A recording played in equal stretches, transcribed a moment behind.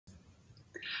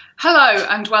Hello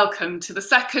and welcome to the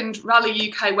second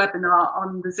Raleigh UK webinar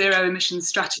on the zero emissions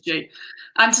strategy.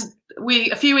 And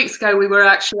a few weeks ago, we were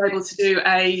actually able to do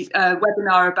a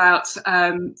webinar about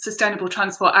sustainable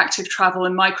transport, active travel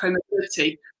and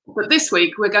micro-mobility. But this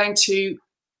week, we're going to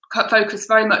focus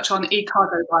very much on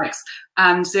e-cargo bikes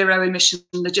and zero emission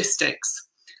logistics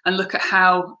and look at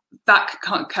how that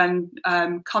can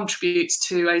contribute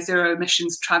to a zero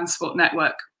emissions transport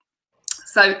network.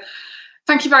 So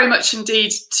thank you very much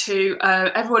indeed to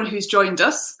everyone who's joined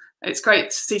us. It's great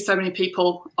to see so many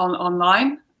people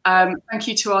online. Thank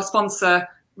you to our sponsor,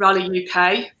 Raleigh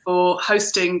UK, for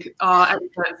hosting our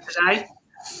experts today.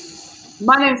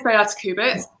 My name is Beate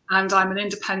Kubitz, and I'm an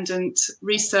independent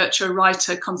researcher,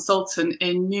 writer, consultant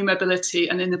in new mobility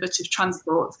and innovative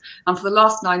transport. And for the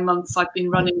last 9 months, I've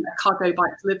been running a cargo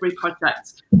bike delivery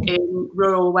project in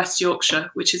rural West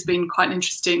Yorkshire, which has been quite an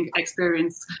interesting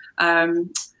experience.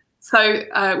 So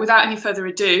without any further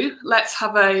ado, let's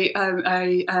have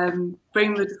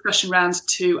bring the discussion round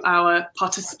to our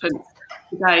participants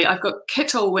today. I've got Kit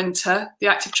Allwinter, the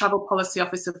Active Travel Policy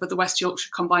Officer for the West Yorkshire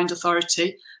Combined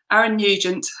Authority, Aaron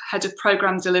Nugent, Head of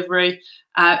Programme Delivery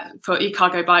for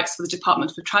e-cargo bikes for the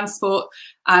Department for Transport,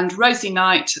 and Rosie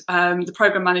Knight, the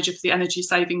Programme Manager for the Energy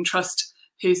Saving Trust,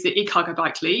 who's the e-cargo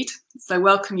bike lead. So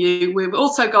welcome you. We've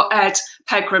also got Ed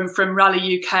Pegram from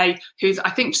Raleigh UK, who's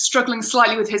I think struggling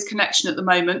slightly with his connection at the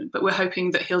moment, but we're hoping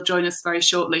that he'll join us very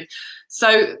shortly.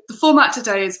 So the format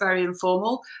today is very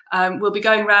informal. We'll be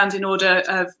going around in order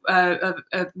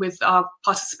with our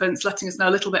participants, letting us know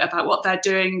a little bit about what they're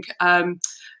doing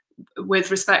with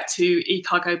respect to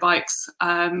e-cargo bikes.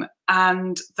 And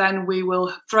then we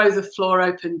will throw the floor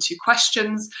open to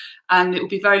questions, and it will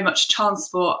be very much a chance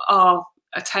for our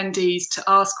attendees to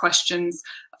ask questions,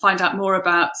 find out more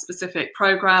about specific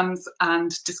programs,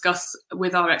 and discuss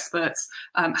with our experts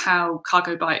how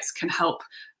cargo bikes can help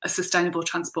a sustainable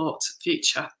transport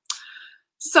future.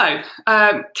 So,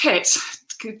 Kit,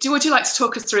 would you like to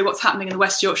talk us through what's happening in the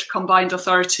West Yorkshire Combined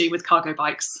Authority with cargo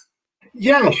bikes?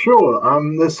 Yeah, sure.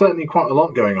 There's certainly quite a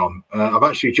lot going on. I've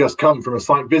actually just come from a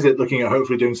site visit looking at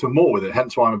hopefully doing some more with it,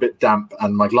 hence why I'm a bit damp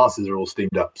and my glasses are all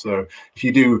steamed up. So if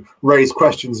you do raise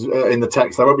questions in the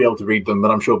text, I won't be able to read them, but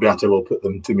I'm sure Beate will put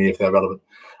them to me if they're relevant.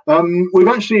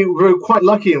 We're quite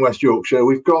lucky in West Yorkshire.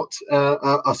 We've got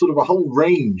a sort of a whole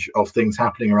range of things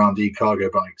happening around e-cargo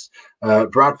bikes.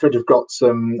 Bradford have got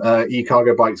some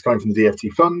e-cargo bikes coming from the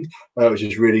DFT fund, which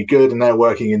is really good, and they're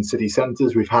working in city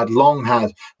centres. We've long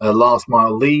had last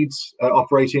mile Leeds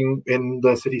operating in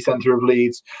the city centre of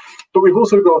Leeds, but we've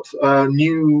also got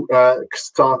new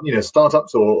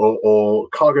startups or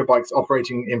cargo bikes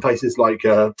operating in places like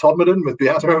Todmorden with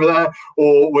Beate over there,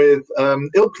 or with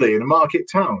Ilkley in Market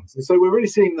Towns. And so we're really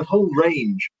seeing the whole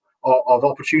range of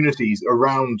opportunities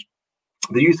around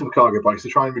the use of cargo bikes to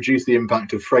try and reduce the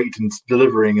impact of freight and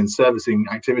delivering and servicing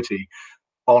activity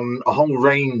on a whole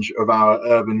range of our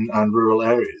urban and rural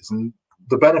areas. And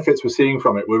the benefits we're seeing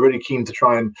from it, we're really keen to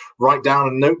try and write down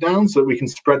and note down so that we can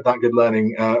spread that good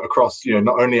learning across,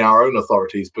 not only our own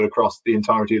authorities, but across the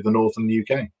entirety of the North and the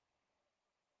UK.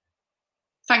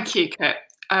 Thank you, Kit.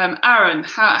 Aaron,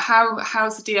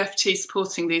 how's the DFT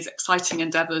supporting these exciting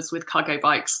endeavours with cargo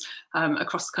bikes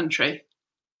across the country?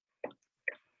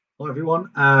 Hi everyone,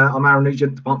 I'm Aaron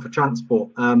Nugent, Department for Transport,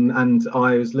 and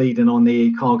I was leading on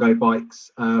the cargo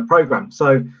bikes programme.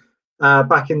 So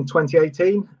back in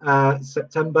 2018,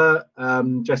 September,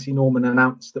 Jesse Norman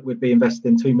announced that we'd be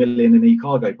investing 2 million in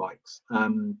e-cargo bikes,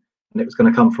 and it was going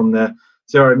to come from the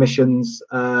zero emissions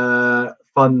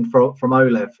fund from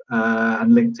OLEV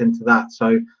and linked into that.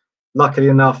 So luckily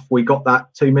enough, we got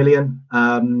that 2 million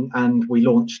and we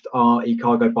launched our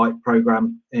e-cargo bike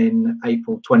programme in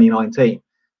April 2019.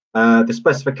 The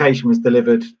specification was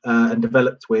delivered and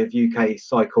developed with UK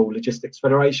Cycle Logistics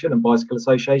Federation and Bicycle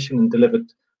Association, and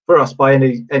delivered for us by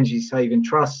Energy Saving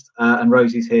Trust. And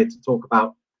Rosie's here to talk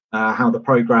about how the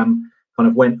programme kind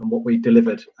of went and what we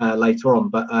delivered later on.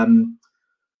 But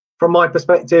from my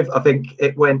perspective, I think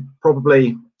it went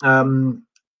probably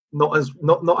not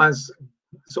as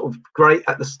sort of great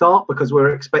at the start, because we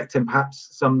were expecting perhaps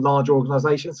some large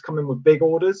organisations to come in with big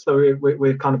orders. So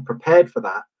we're kind of prepared for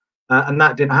that. And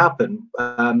that didn't happen.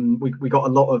 We got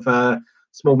a lot of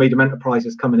small, medium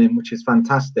enterprises coming in, which is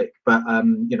fantastic. But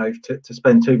to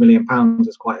spend £2 million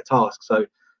is quite a task. So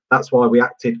that's why we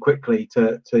acted quickly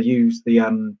to use the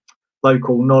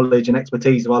local knowledge and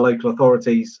expertise of our local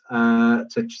authorities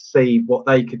to see what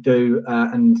they could do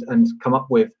and come up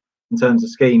with in terms of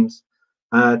schemes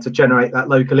to generate that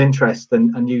local interest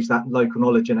and use that local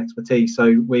knowledge and expertise.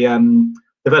 So we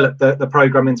developed the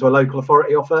programme into a local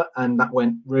authority offer, and that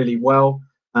went really well.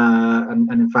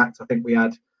 And in fact, I think we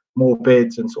had more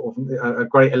bids and sort of a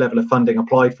greater level of funding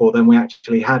applied for than we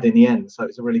actually had in the end. So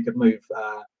it's a really good move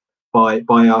by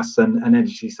us and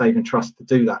Energy Saving Trust to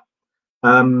do that.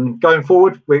 Going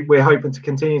forward, we're hoping to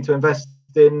continue to invest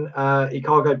in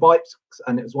e-cargo bikes,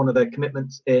 and it was one of the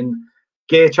commitments in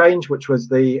Gear Change, which was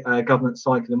the government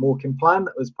cycle and walking plan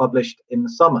that was published in the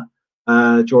summer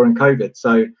during COVID.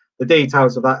 So the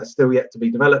details of that are still yet to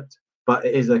be developed, but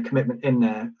it is a commitment in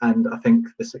there. And I think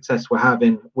the success we're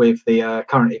having with the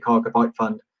current e-cargo bike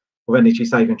fund with Energy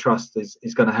Saving Trust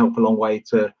is going to help a long way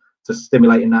to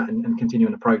stimulating that and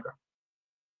continuing the programme.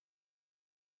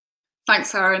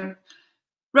 Thanks, Aaron.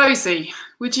 Rosie,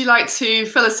 would you like to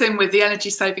fill us in with the Energy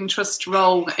Saving Trust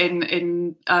role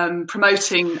in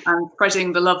promoting and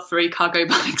spreading the love for e-cargo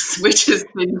bikes, which has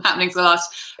been happening for the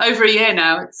last over a year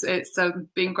now? It's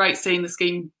been great seeing the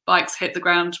scheme bikes hit the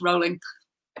ground rolling.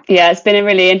 Yeah, it's been a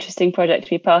really interesting project to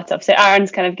be part of. So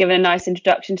Aaron's kind of given a nice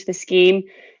introduction to the scheme,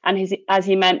 and as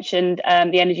he mentioned,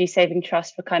 the Energy Saving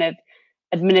Trust for kind of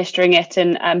administering it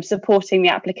and supporting the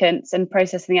applicants and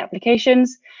processing the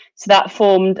applications. So that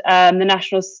formed the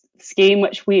national scheme,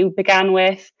 which we began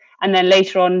with, and then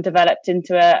later on developed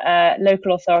into a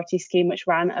local authority scheme, which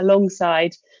ran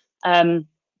alongside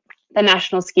the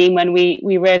national scheme when we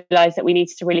realised that we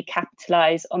needed to really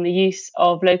capitalise on the use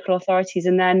of local authorities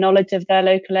and their knowledge of their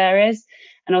local areas,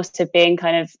 and also being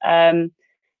kind of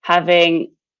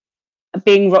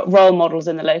being role models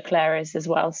in the local areas as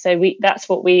well. So that's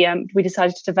what we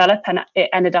decided to develop, and it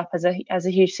ended up as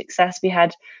a huge success. We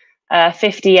had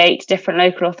 58 different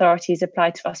local authorities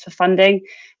applied to us for funding,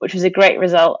 which was a great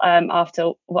result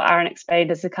after what Aaron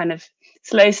explained as a kind of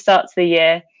slow start to the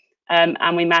year.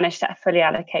 And we managed to fully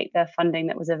allocate the funding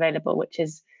that was available, which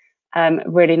is a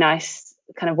really nice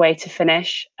kind of way to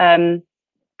finish.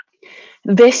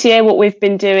 This year, what we've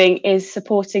been doing is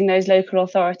supporting those local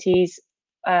authorities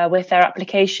with their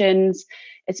applications.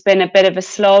 It's been a bit of a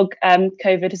slog.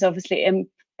 COVID has obviously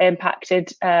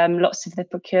impacted lots of the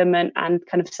procurement and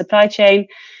kind of supply chain.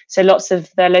 So lots of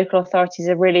the local authorities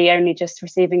are really only just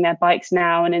receiving their bikes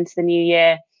now and into the new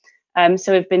year.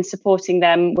 So we've been supporting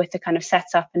them with the kind of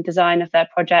setup and design of their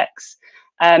projects,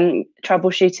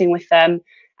 troubleshooting with them.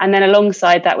 And then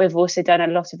alongside that, we've also done a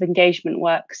lot of engagement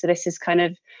work. So this is kind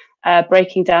of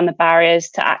breaking down the barriers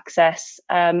to access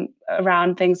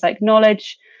around things like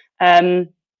knowledge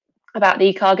about the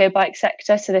e-cargo bike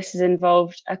sector. So this has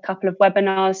involved a couple of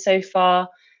webinars so far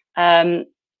in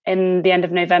the end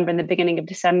of November and the beginning of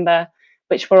December,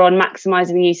 which were on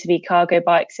maximising the use of e-cargo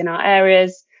bikes in our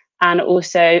areas, and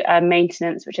also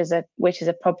maintenance, which is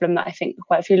a problem that I think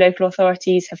quite a few local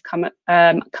authorities have come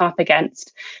up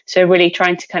against. So really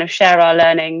trying to kind of share our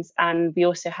learnings. And we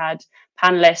also had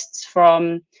panelists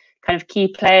from kind of key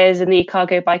players in the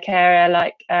e-cargo bike area,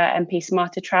 like MP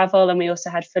Smarter Travel, and we also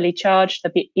had Fully Charged,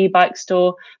 the e-bike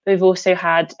store. We've also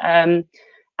had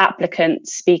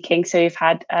applicants speaking. So we've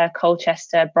had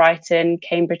Colchester, Brighton,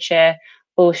 Cambridgeshire,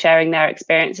 all sharing their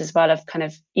experience as well of kind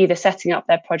of either setting up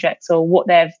their projects or what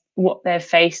they've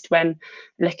faced when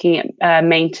looking at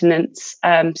maintenance,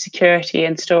 security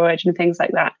and storage and things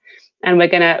like that. And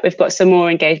we've got some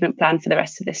more engagement planned for the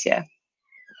rest of this year.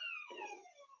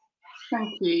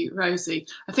 Thank you, Rosie.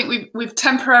 I think we've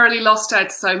temporarily lost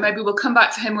Ed, so maybe we'll come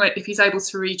back to him if he's able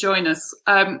to rejoin us.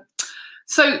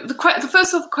 So the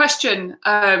first sort of question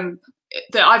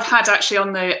that I've had actually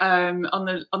on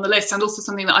the list, and also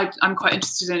something that I'm quite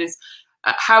interested in, is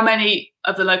how many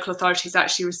of the local authorities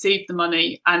actually received the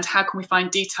money, and how can we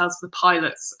find details of the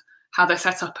pilots, how they're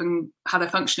set up and how they're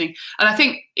functioning. And I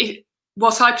think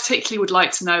what I particularly would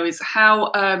like to know is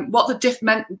how what the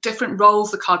different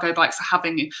roles the cargo bikes are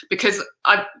having, because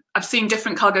I've seen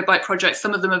different cargo bike projects.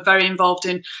 Some of them are very involved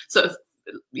in sort of,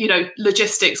 you know,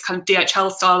 logistics, kind of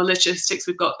DHL style logistics.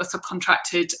 We've got a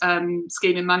subcontracted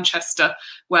scheme in Manchester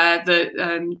where the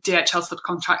DHL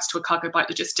subcontracts to a cargo bike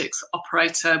logistics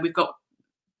operator. We've got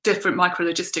different micro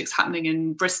logistics happening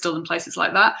in Bristol and places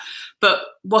like that. But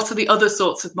what are the other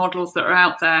sorts of models that are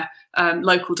out there?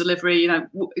 Local delivery, you know,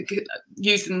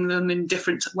 using them in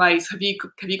different ways. Have you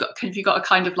got a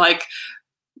kind of like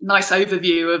nice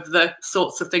overview of the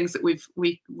sorts of things that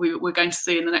we're going to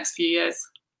see in the next few years?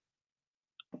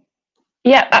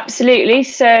 Yeah, absolutely.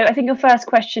 So I think your first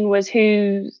question was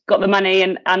who got the money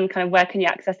and kind of where can you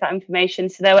access that information.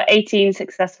 So there were 18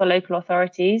 successful local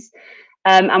authorities,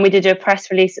 and we did a press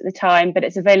release at the time, but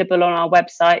it's available on our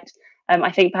website.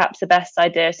 I think perhaps the best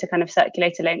idea is to kind of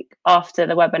circulate a link after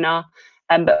the webinar,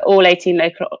 but all 18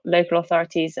 local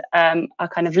authorities are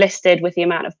kind of listed with the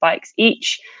amount of bikes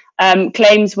each.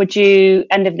 Claims were due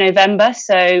end of November,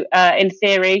 so in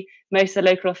theory, most of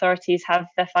the local authorities have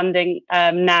their funding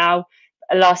now.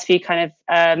 last few kind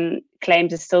of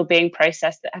claims are still being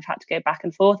processed that have had to go back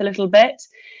and forth a little bit.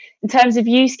 In terms of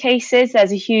use cases,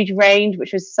 there's a huge range,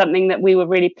 which was something that we were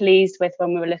really pleased with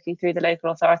when we were looking through the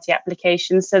local authority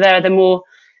applications. So there are the more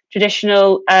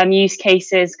traditional use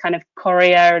cases, kind of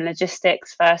courier and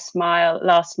logistics, first mile,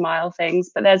 last mile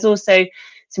things. But there's also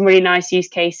some really nice use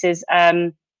cases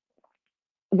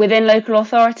within local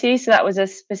authorities. So that was a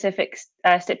specific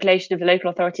stipulation of the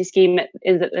local authority scheme,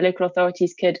 is that the local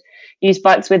authorities could use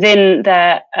bikes within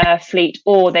their fleet,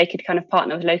 or they could kind of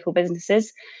partner with local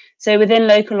businesses. So within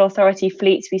local authority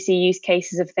fleets, we see use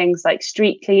cases of things like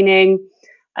street cleaning,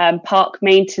 park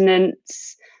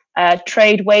maintenance,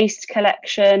 trade waste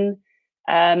collection,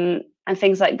 and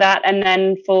things like that. And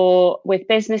then with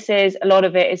businesses, a lot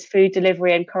of it is food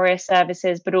delivery and courier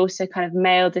services, but also kind of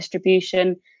mail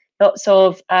distribution. Lots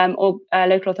of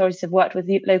local authorities have worked with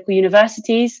local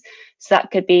universities. So that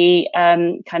could be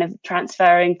kind of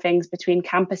transferring things between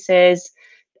campuses,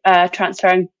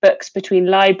 transferring books between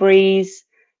libraries,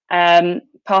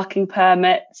 parking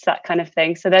permits, that kind of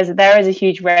thing. So there is a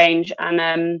huge range.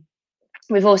 And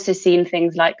we've also seen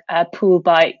things like pool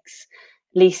bikes,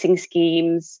 leasing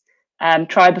schemes,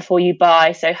 try before you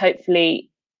buy. So hopefully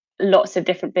lots of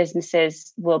different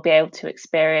businesses will be able to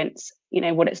experience,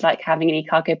 what it's like having an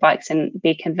e-cargo bikes and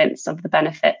be convinced of the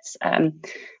benefits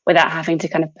without having to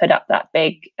kind of put up that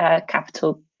big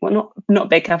capital, well, not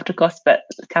big capital cost, but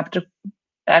capital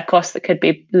cost that could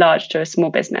be large to a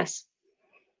small business.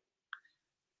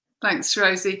 Thanks,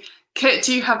 Rosie. Kit,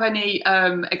 do you have any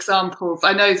examples?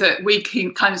 I know that we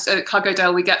can kind of, at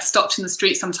Cargodale, we get stopped in the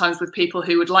street sometimes with people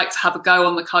who would like to have a go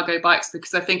on the cargo bikes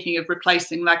because they're thinking of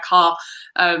replacing their car.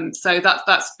 So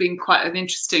that's been quite an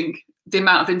interesting, the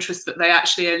amount of interest that they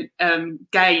actually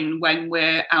gain when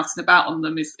we're out and about on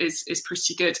them is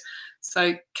pretty good.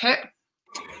 So Kit?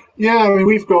 Yeah, I mean,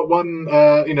 we've got one,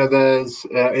 there's,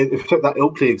 if you take that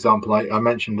Ilkley example I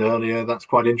mentioned earlier, that's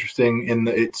quite interesting in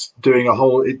that it's doing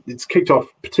it's kicked off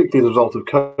particularly as a result of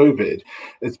COVID.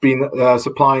 It's been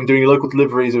doing local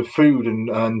deliveries of food and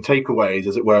takeaways,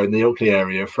 as it were, in the Ilkley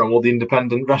area from all the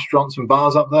independent restaurants and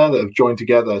bars up there that have joined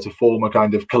together to form a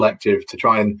kind of collective to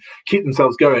try and keep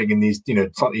themselves going in these,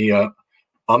 slightly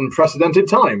unprecedented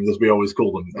times, as we always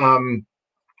call them.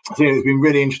 So it's been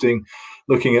really interesting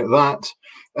looking at that.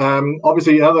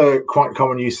 Obviously, another quite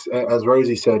common use, as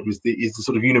Rosie said, is the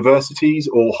sort of universities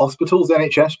or hospitals.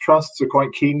 NHS trusts are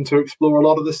quite keen to explore a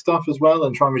lot of this stuff as well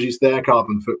and try and reduce their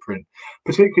carbon footprint,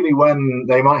 particularly when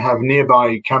they might have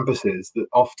nearby campuses that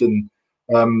often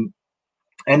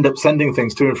end up sending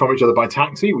things to and from each other by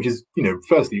taxi, which is,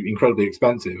 firstly, incredibly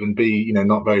expensive and B,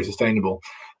 not very sustainable.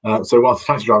 So whilst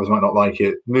taxi drivers might not like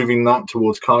it, moving that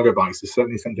towards cargo bikes is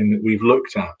certainly something that we've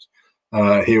looked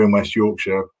at here in West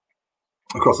Yorkshire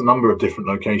across a number of different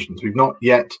locations. We've not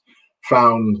yet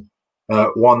found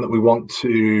one that we want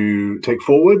to take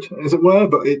forward, as it were,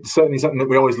 but it's certainly something that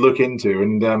we always look into.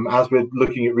 And as we're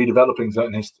looking at redeveloping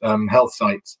certain health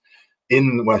sites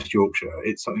in West Yorkshire,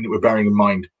 it's something that we're bearing in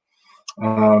mind.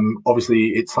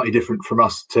 Obviously, it's slightly different from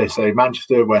us to, say,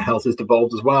 Manchester, where health is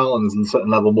devolved as well, and there's a certain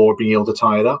level more being able to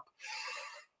tie it up.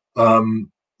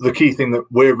 The key thing that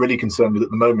we're really concerned with at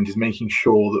the moment is making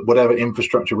sure that whatever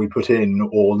infrastructure we put in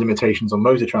or limitations on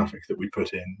motor traffic that we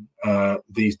put in,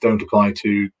 these don't apply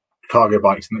to cargo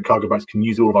bikes, and that cargo bikes can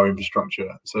use all of our infrastructure.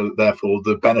 So that therefore,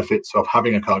 the benefits of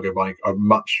having a cargo bike are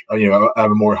much, are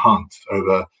more enhanced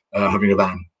over having a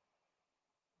van.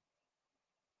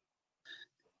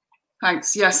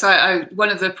 Thanks. Yes, one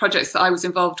of the projects that I was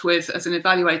involved with as an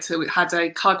evaluator had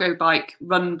a cargo bike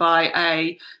run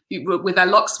by with their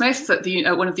locksmiths at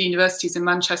one of the universities in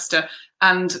Manchester,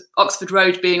 and Oxford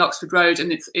Road being Oxford Road,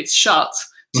 and it's shut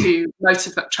to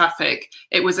motor traffic.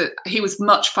 He was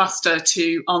much faster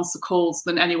to answer calls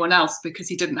than anyone else because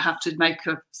he didn't have to make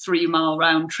a 3-mile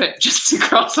round trip just to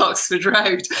cross Oxford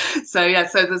Road. So yeah,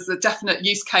 so there's a definite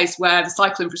use case where the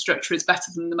cycle infrastructure is better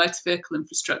than the motor vehicle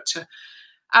infrastructure.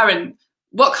 Aaron,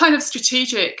 what kind of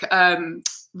strategic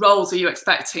roles are you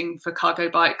expecting for cargo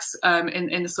bikes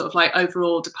in the sort of like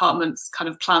overall department's kind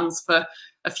of plans for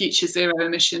a future zero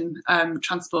emission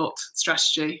transport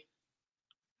strategy?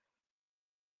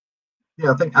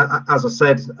 Yeah, I think, as I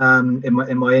said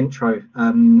in my intro,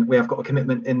 we have got a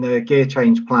commitment in the gear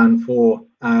change plan for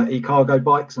e-cargo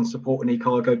bikes and supporting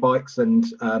e-cargo bikes and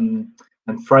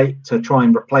freight to try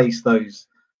and replace those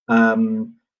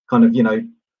kind of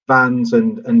vans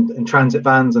and transit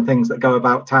vans and things that go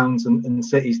about towns and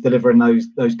cities delivering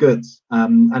those goods.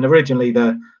 And originally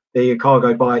the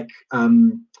cargo bike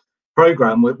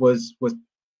program was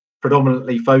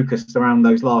predominantly focused around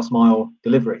those last mile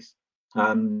deliveries.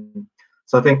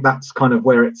 So I think that's kind of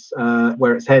where it's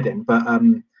heading. But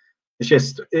it's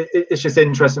just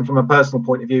interesting from a personal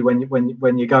point of view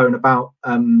when you're going about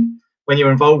when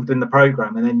you're involved in the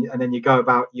program, and then you go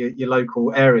about your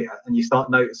local area and you start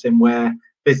noticing where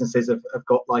businesses have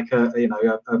got like a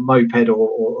moped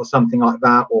or something like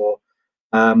that, or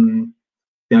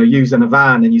using a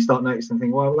van, and you start noticing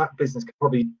things, well, that business could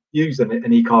probably use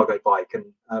an e-cargo bike.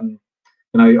 And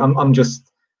I'm just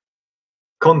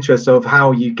conscious of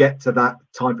how you get to that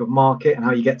type of market and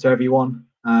how you get to everyone.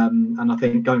 And I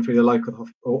think going through the local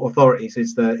authorities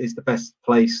is the best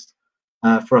place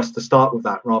for us to start with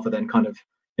that, rather than kind of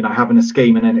having a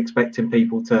scheme and then expecting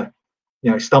people to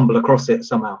stumble across it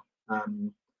somehow.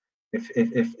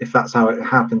 If that's how it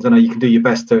happens, I know you can do your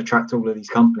best to attract all of these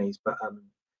companies, but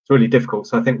it's really difficult.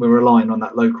 So I think we're relying on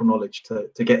that local knowledge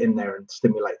to get in there and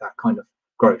stimulate that kind of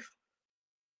growth.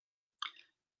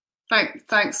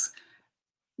 Thanks.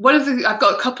 I've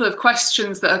got a couple of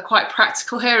questions that are quite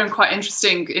practical here and quite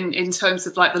interesting in terms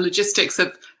of like the logistics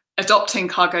of adopting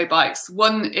cargo bikes.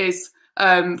 One is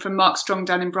from Mark Strong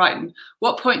down in Brighton.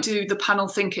 What point do the panel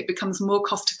think it becomes more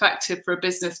cost effective for a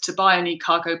business to buy an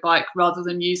e-cargo bike rather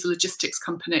than use a logistics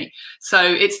company? So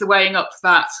it's the weighing up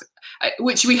that,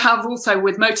 which we have also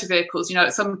with motor vehicles.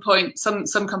 At some point, some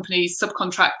companies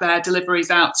subcontract their deliveries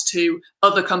out to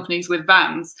other companies with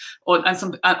vans,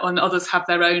 and others have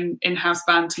their own in-house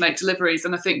van to make deliveries.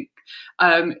 And I think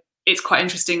it's quite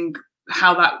interesting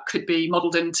how that could be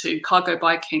modelled into cargo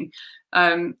biking.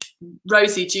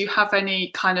 Rosie, do you have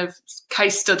any kind of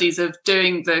case studies of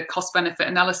doing the cost benefit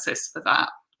analysis for that?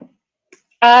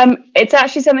 It's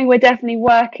actually something we're definitely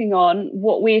working on.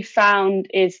 What we've found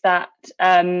is that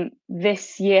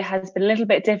this year has been a little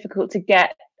bit difficult to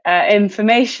get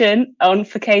information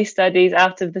for case studies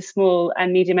out of the small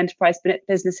and medium enterprise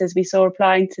businesses we saw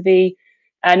applying to the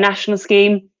national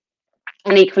scheme,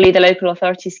 and equally the local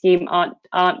authority scheme aren't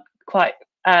quite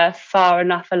far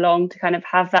enough along to kind of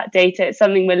have that data. It's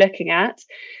something we're looking at.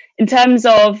 In terms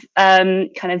of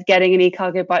kind of getting an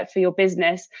e-cargo bike for your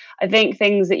business, I think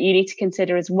things that you need to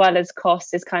consider as well as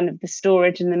cost is kind of the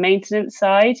storage and the maintenance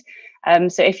side.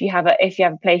 So if you have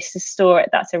a place to store it,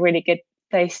 that's a really good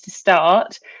place to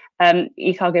start.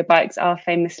 E-cargo bikes are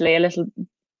famously a little,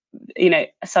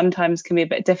 sometimes can be a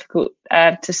bit difficult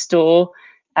to store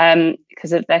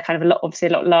because they're kind of obviously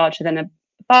a lot larger than a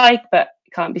bike, but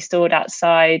can't be stored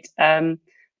outside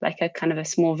like a kind of a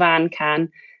small van can.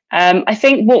 I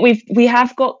think what we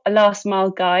have got a last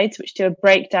mile guides which do a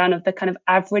breakdown of the kind of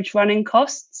average running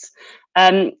costs.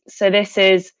 So this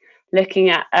is looking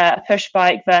at a push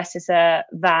bike versus a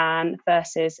van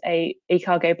versus a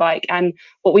e-cargo bike, and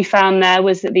what we found there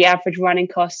was that the average running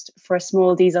cost for a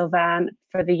small diesel van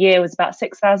for the year was about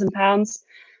 £6,000.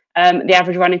 The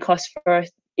average running cost for an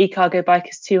e-cargo bike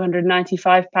is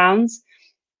 £295.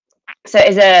 So it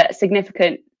is a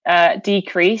significant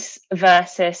decrease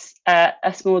versus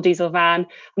a small diesel van.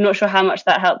 I'm not sure how much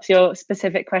that helps your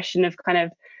specific question of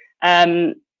kind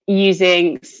of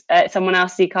using someone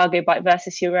else's e-cargo bike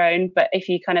versus your own, but if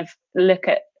you kind of look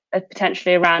at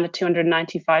potentially around a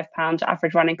 £295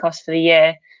 average running cost for the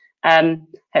year,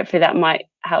 hopefully that might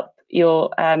help your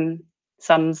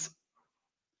sums.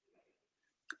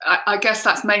 I guess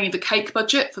that's mainly the cake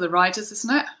budget for the riders,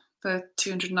 isn't it? The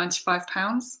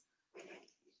 £295.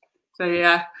 So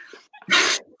yeah.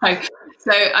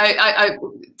 So I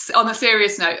on a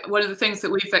serious note, one of the things that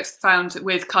we've found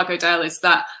with Cargodale is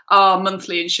that our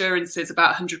monthly insurance is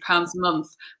about £100 a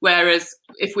month, whereas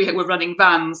if we were running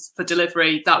vans for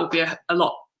delivery, that would be a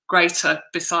lot greater,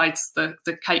 besides the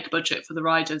cake budget for the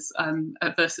riders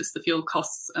versus the fuel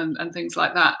costs and things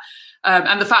like that.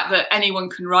 And the fact that anyone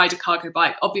can ride a cargo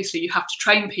bike, obviously you have to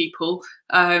train people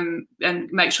and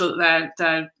make sure that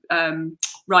they're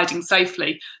riding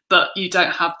safely, but you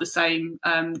don't have the same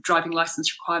driving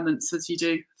license requirements as you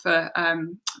do for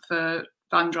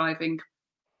van driving.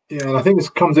 Yeah, and I think this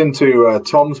comes into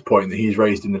Tom's point that he's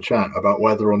raised in the chat about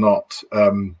whether or not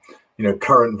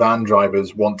current van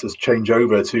drivers want to change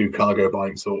over to cargo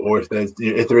bikes, or if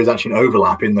there is actually an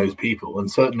overlap in those people. And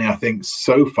certainly I think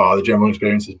so far the general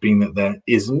experience has been that there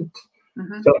isn't.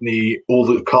 Mm-hmm. Certainly all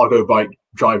the cargo bike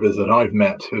drivers that I've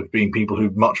met have been people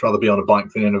who'd much rather be on a bike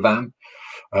than in a van.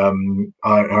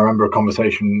 I remember a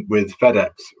conversation with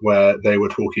FedEx where they were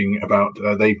talking about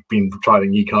they've been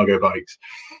trialing e-cargo bikes,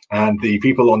 and the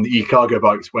people on the e-cargo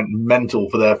bikes went mental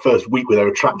for their first week where they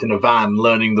were trapped in a van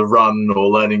learning the run or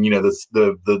learning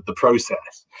the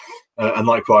process. And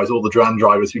likewise, all the van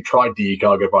drivers who tried the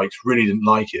e-cargo bikes really didn't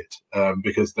like it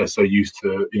because they're so used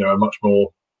to a much more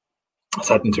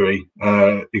sedentary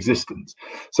existence.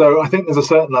 So I think there's a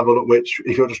certain level at which,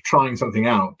 if you're just trying something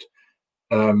out,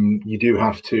 you do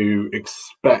have to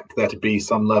expect there to be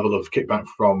some level of kickback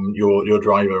from your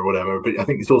driver or whatever. But I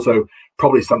think it's also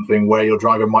probably something where your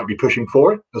driver might be pushing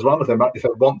for it as well if they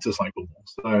want to cycle more.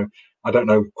 So I don't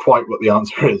know quite what the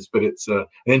answer is, but it's an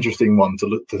interesting one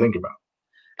to think about.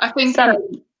 I think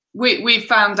we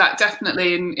found that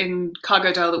definitely in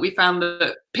Cargodale, that we found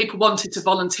that people wanted to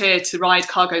volunteer to ride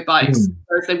cargo bikes,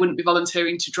 whereas they wouldn't be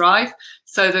volunteering to drive.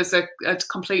 So there's a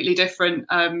completely different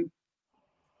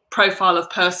profile of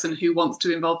person who wants to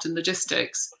be involved in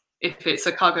logistics if it's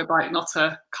a cargo bike, not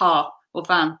a car or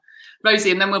van. Rosie,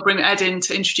 and then we'll bring Ed in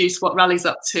to introduce what Raleigh's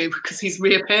up to, because he's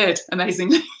reappeared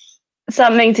amazingly.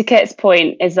 Something to Kit's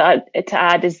point is that to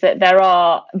add is that there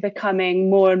are becoming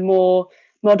more and more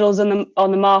models on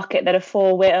the market that are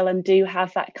four-wheel and do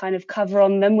have that kind of cover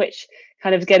on them, which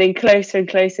kind of getting closer and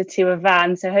closer to a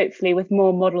van. So hopefully with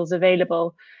more models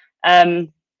available,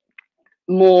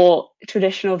 more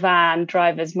traditional van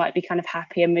drivers might be kind of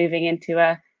happier moving into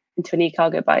an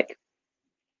e-cargo bike.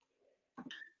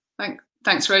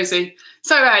 Thanks, Rosie.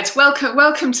 So Ed,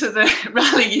 welcome to the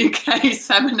Raleigh UK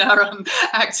seminar on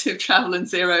active travel and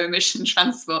zero emission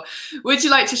transport. Would you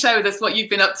like to share with us what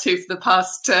you've been up to for the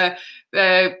past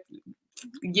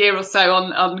year or so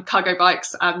on cargo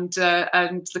bikes and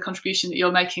the contribution that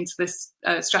you're making to this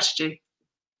strategy?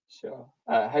 Sure.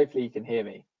 Hopefully you can hear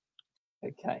me.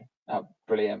 Okay. Oh,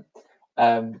 brilliant.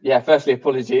 Yeah, firstly,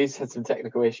 apologies, had some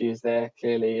technical issues there.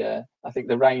 Clearly, I think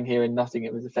the rain here in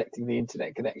Nottingham was affecting the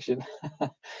internet connection.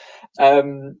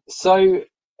 So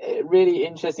really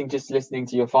interesting just listening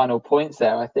to your final points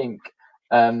there. I think,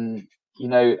 you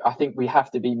know, I think we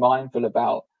have to be mindful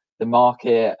about the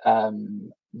market,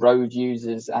 road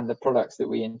users and the products that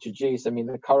we introduce. I mean,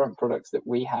 the current products that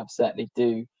we have certainly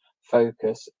do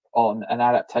focus on an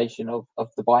adaptation of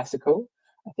the bicycle.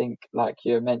 I think, like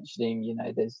you're mentioning, you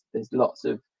know, there's lots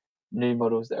of new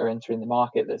models that are entering the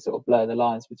market that sort of blur the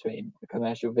lines between a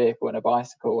commercial vehicle and a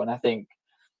bicycle. And I think,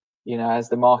 you know, as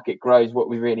the market grows, what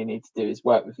we really need to do is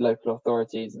work with local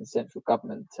authorities and central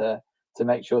government to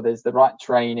make sure there's the right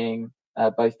training,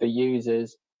 both for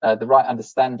users, the right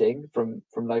understanding from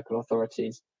local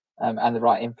authorities, and the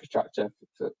right infrastructure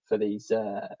for these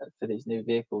new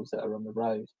vehicles that are on the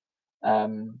road.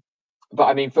 But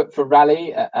I mean, for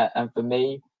Raleigh and for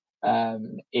me,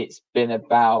 it's been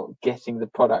about getting the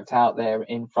product out there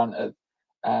in front of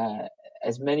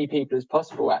as many people as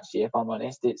possible. Actually, if I'm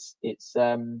honest, it's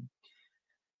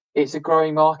a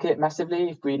growing market massively.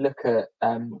 If we look at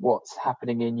what's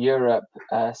happening in Europe,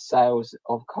 sales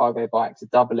of cargo bikes are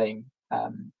doubling,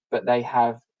 but they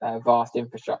have vast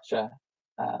infrastructure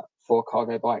for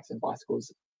cargo bikes and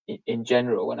bicycles in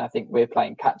general. And I think we're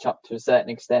playing catch up to a certain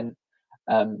extent.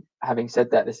 Having said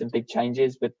that, there's some big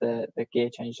changes with the gear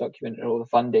change document and all the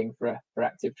funding for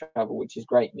active travel, which is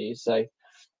great news. So,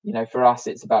 you know, for us,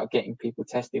 it's about getting people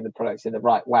testing the products in the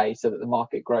right way so that the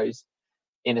market grows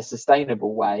in a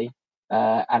sustainable way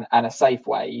and a safe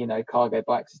way. You know, cargo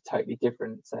bikes is totally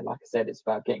different. So, like I said, it's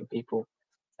about getting people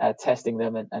testing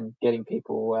them and getting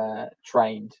people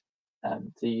trained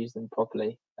to use them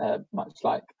properly, much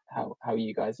like how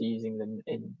you guys are using them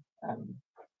in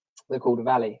the Calder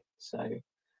Valley. So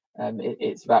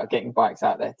it's about getting bikes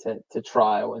out there to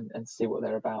trial and see what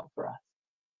they're about for us.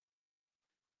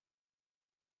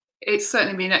 It's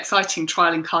certainly been exciting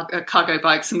trialing cargo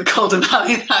bikes in the Calder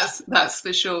Valley, that's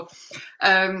for sure.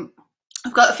 I've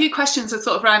got a few questions sort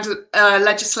of around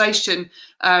legislation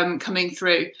coming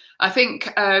through. I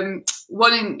think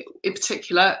one in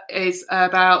particular is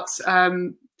about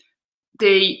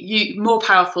the more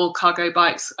powerful cargo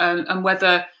bikes and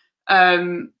whether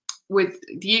with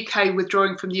the UK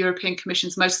withdrawing from the European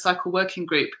Commission's Motorcycle Working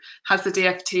Group, has the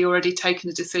DFT already taken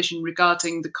a decision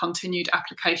regarding the continued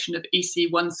application of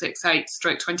EC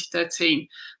 168/2013,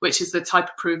 which is the type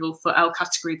approval for L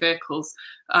category vehicles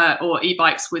or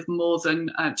e-bikes with more than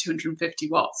 250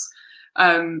 watts?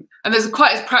 And there's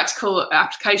quite a practical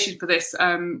application for this.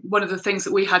 One of the things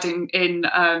that we had in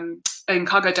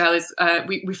Cargodale is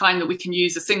we find that we can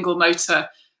use a single motor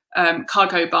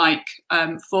cargo bike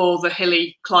for the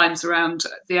hilly climbs around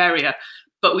the area,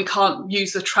 but we can't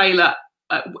use a trailer,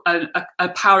 a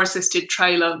power assisted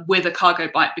trailer with a cargo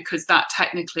bike, because that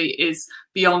technically is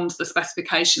beyond the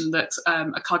specification that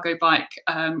a cargo bike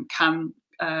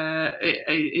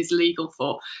is legal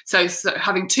for. So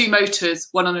having two motors,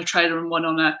 one on a trailer and one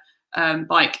on a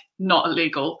bike, not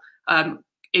illegal.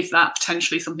 Is that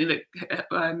potentially something that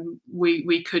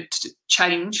we could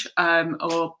change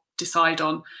or decide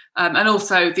on? And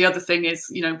also the other thing is,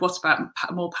 you know, what about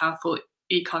more powerful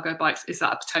e-cargo bikes? Is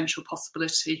that a potential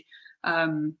possibility?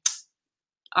 Aaron,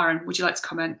 would you like to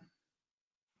comment?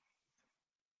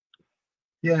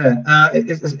 Yeah,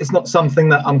 it's not something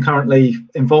that I'm currently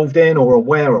involved in or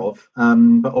aware of,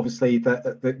 but obviously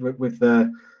with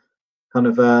the kind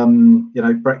of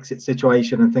Brexit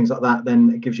situation and things like that, then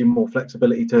it gives you more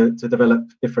flexibility to develop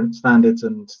different standards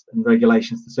and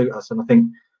regulations to suit us. And I think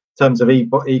in terms of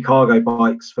e-cargo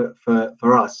bikes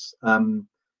for us,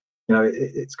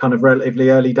 it's kind of relatively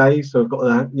early days, so we've got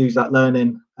to use that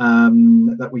learning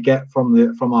that we get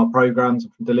from our programs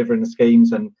and from delivering the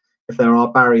schemes. And if there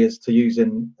are barriers to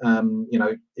using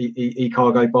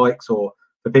e-cargo bikes or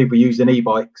for people using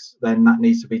e-bikes, then that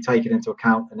needs to be taken into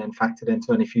account and then factored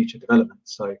into any future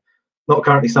developments. So not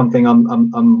currently something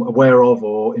I'm aware of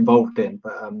or involved in,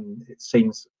 but it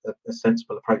seems a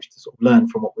sensible approach to sort of learn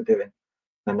from what we're doing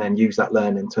and then use that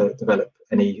learning to develop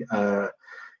any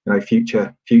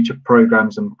future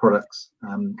programs and products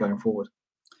going forward.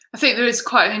 I think there is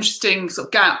quite an interesting sort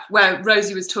of gap where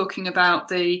Rosie was talking about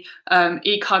the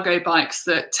e-cargo bikes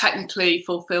that technically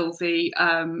fulfil the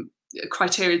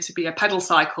criteria to be a pedal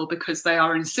cycle because they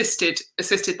are assisted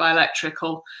by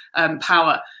electrical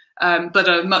power, but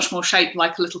are much more shaped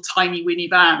like a little tiny weeny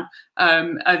van,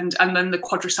 and then the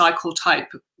quadricycle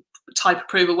type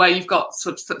approval where you've got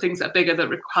sort of things that are bigger that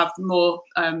have more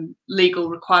legal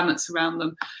requirements around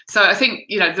them. So I think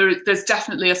there's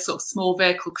definitely a sort of small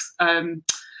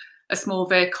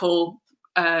vehicle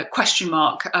question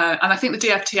mark, and I think the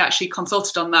DFT actually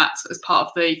consulted on that as part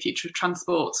of the Future of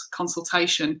Transport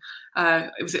consultation.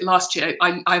 Was it last year?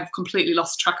 I've completely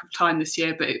lost track of time this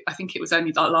year, but I think it was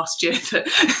only last year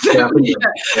that we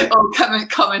all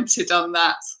commented on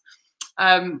that.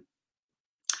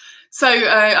 So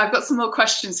I've got some more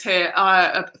questions here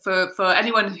for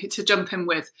anyone to jump in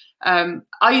with.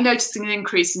 Are you noticing an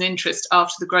increase in interest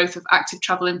after the growth of active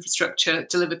travel infrastructure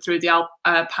delivered through the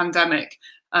pandemic,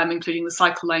 including the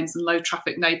cycle lanes and low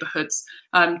traffic neighbourhoods?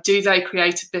 Do they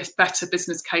create a better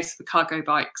business case for cargo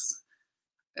bikes?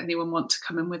 Anyone want to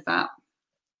come in with that?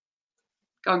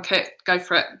 Go on, Kit, go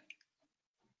for it.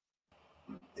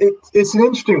 It's an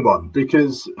interesting one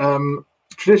because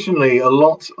traditionally a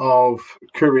lot of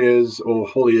couriers or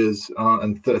hauliers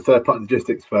and third-party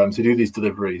logistics firms who do these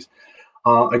deliveries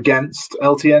are against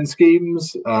LTN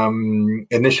schemes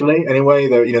initially. Anyway,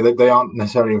 they aren't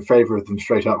necessarily in favour of them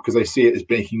straight up because they see it as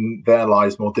making their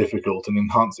lives more difficult and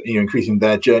increasing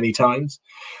their journey times.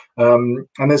 And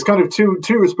there's kind of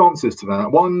two responses to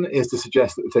that. One is to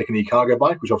suggest that they take an e-cargo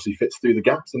bike, which obviously fits through the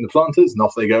gaps in the planters, and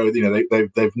off they go.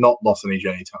 They've not lost any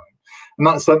journey time. And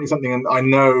that's certainly something I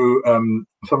know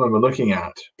some of them are looking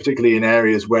at, particularly in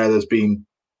areas where there's been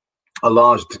a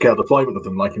large-scale deployment of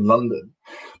them, like in London.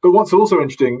 But what's also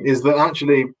interesting is that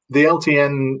actually the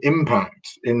LTN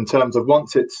impact in terms of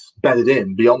once it's bedded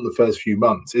in beyond the first few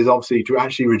months is obviously to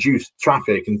actually reduce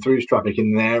traffic and through traffic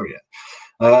in an area.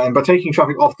 And by taking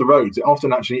traffic off the roads, it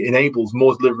often actually enables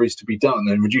more deliveries to be done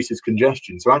and reduces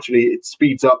congestion. So actually it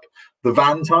speeds up the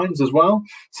van times as well.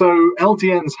 So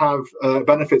LTNs have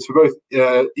benefits for both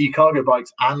e-cargo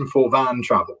bikes and for van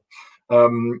travel,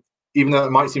 even though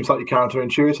it might seem slightly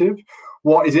counterintuitive.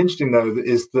 What is interesting, though,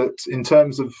 is that in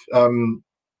terms of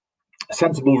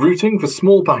sensible routing for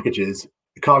small packages,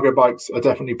 cargo bikes are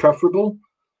definitely preferable.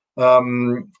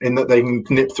 In that they can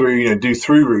nip through, do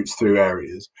through routes through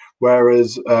areas,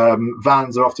 whereas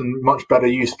vans are often much better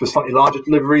used for slightly larger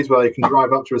deliveries where they can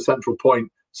drive up to a central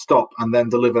point, stop, and then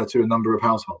deliver to a number of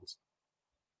households.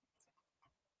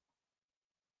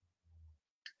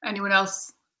 Anyone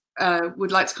else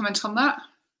would like to comment on that?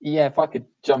 Yeah, if I could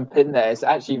jump in there, it's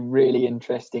actually a really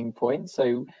interesting point.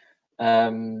 So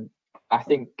I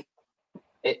think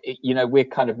we're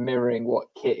kind of mirroring what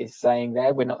Kit is saying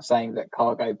there. We're not saying that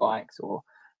cargo bikes or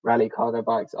Raleigh cargo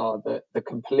bikes are the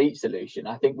complete solution.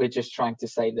 I think we're just trying to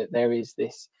say that there is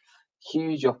this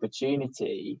huge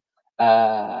opportunity.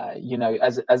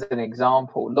 As an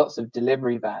example, lots of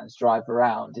delivery vans drive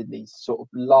around in these sort of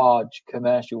large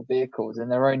commercial vehicles,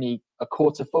 and they're only a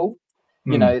quarter full.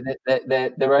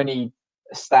 They're only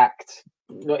stacked,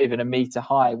 not even a meter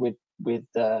high, with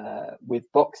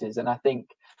boxes. And I think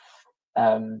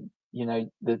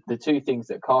the two things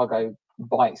that cargo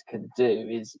bikes can do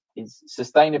is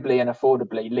sustainably and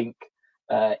affordably link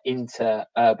into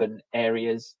urban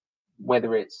areas,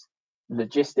 whether it's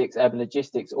urban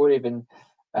logistics, or even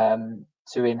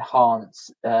to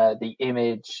enhance the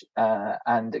image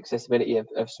and accessibility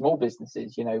of small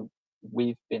businesses.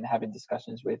 We've been having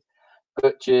discussions with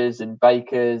butchers and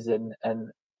bakers and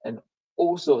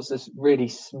all sorts of really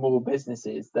small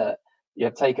businesses that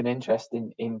have taken interest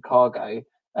in cargo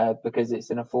because it's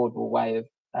an affordable way of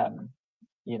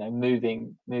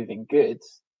moving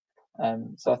goods.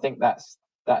 So I think that's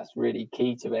really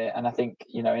key to it. And I think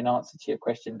in answer to your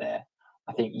question there,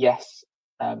 I think yes,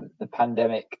 the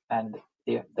pandemic and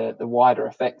the wider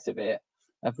effects of it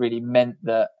have really meant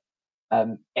that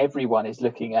everyone is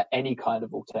looking at any kind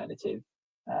of alternative,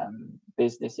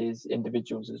 businesses,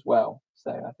 individuals as well.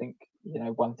 So I think, you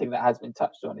know, one thing that has been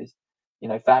touched on is, you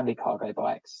know, family cargo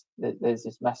bikes. There's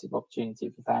this massive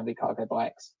opportunity for family cargo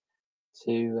bikes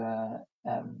to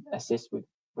assist with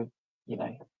you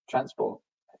know,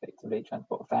 effectively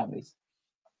transport families.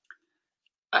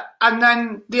 And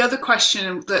then the other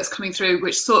question that's coming through,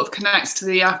 which sort of connects to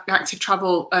the active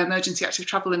travel, emergency active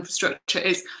travel infrastructure,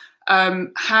 is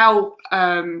how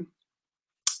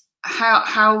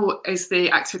is the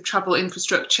active travel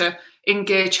infrastructure in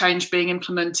gear change being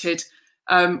implemented?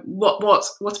 What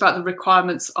about the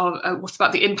requirements of what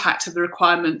about the impact of the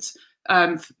requirement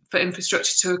for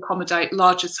infrastructure to accommodate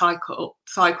larger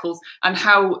cycles, and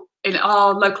how in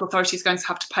our local authorities going to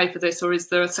have to pay for this, or is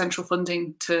there a central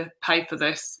funding to pay for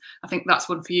this? I think that's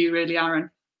one for you, really, Aaron.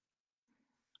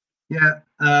 Yeah,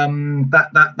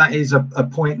 that is a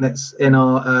point that's in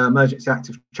our emergency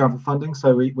active travel funding.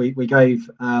 So we gave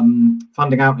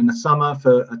funding out in the summer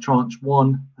for a tranche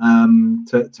 1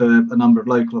 to a number of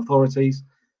local authorities,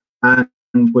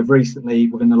 and we've recently,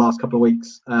 within the last couple of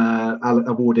weeks,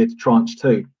 awarded tranche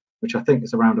 2, which I think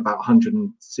is around about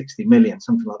 160 million,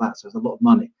 something like that. So it's a lot of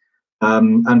money.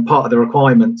 And part of the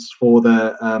requirements for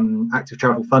the active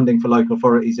travel funding for local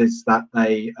authorities is that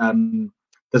they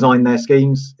design their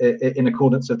schemes in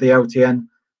accordance with the LTN,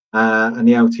 and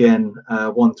the LTN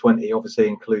 120 obviously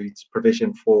includes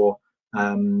provision for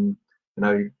you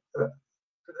know,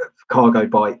 cargo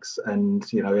bikes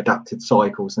and, you know, adapted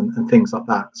cycles and things like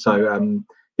that. So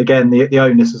again, the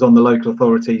onus is on the local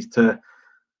authorities to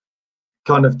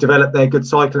kind of develop their good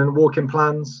cycling and walking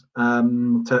plans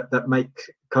that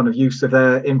make kind of use of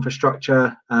their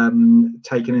infrastructure,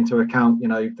 taking into account, you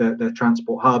know, the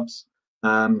transport hubs,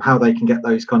 how they can get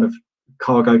those kind of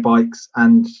cargo bikes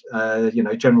and you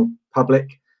know, general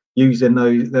public using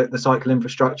the cycle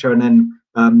infrastructure, and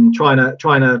then trying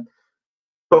to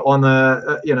put on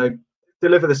you know,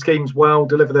 deliver the schemes well,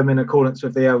 deliver them in accordance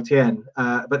with the LTN,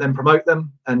 but then promote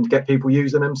them and get people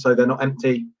using them so they're not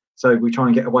empty. So we try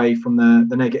and get away from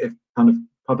the negative kind of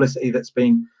publicity that's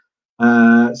been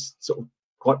sort of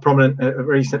quite prominent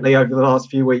recently over the last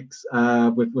few weeks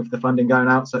with the funding going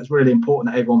out. So it's really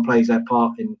important that everyone plays their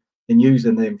part in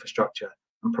using the infrastructure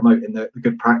and promoting the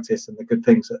good practice and the good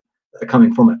things that are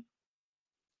coming from it.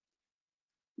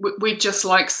 We'd just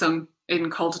like some in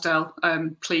Cargodale,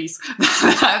 please.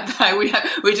 No,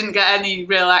 we didn't get any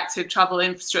real active travel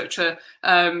infrastructure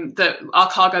that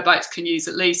our cargo bikes can use,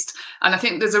 at least. And I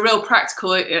think there's a real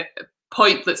practical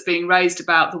point that's being raised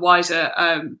about the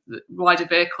wider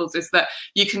vehicles, is that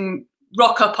you can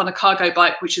rock up on a cargo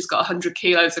bike which has got 100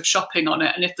 kilos of shopping on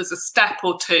it, and if there's a step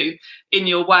or two in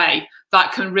your way,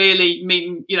 that can really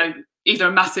mean, you know, either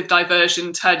a massive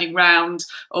diversion, turning round,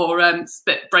 or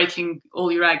breaking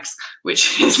all your eggs,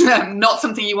 which is not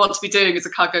something you want to be doing as a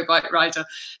cargo bike rider.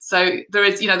 So there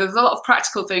is, you know, there's a lot of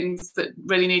practical things that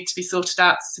really need to be sorted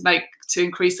out to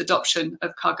increase adoption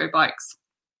of cargo bikes.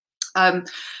 But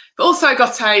also I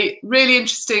got a really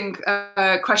interesting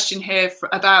question here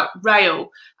about rail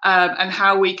and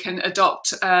how we can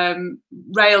adopt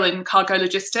rail in cargo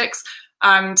logistics.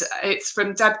 And it's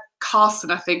from Deb Carson,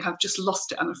 I think. I've just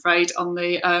lost it, I'm afraid, on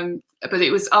the but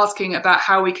it was asking about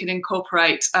how we can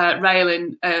incorporate rail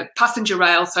in passenger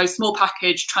rail, so small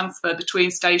package transfer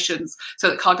between stations, so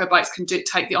that cargo bikes can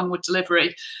take the onward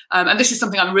delivery. And this is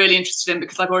something I'm really interested in,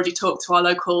 because I've already talked to our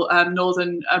local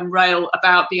Northern Rail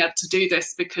about being able to do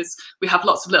this, because we have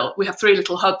we have 3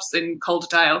 little hubs in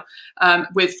Cargodale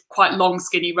with quite long,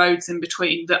 skinny roads in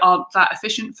between that aren't that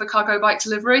efficient for cargo bike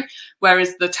delivery,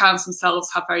 whereas the towns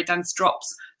themselves have very dense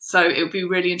drops. So it would be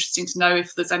really interesting to know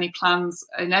if there's any plans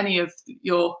in any of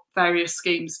your various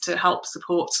schemes to help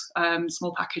support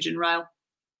small package and rail.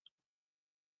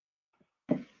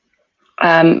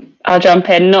 I'll jump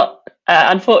in. Not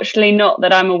unfortunately, not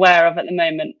that I'm aware of at the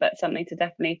moment, but something to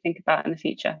definitely think about in the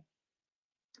future.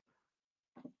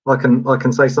 I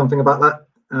can say something about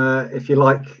that if you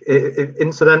like.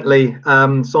 Incidentally,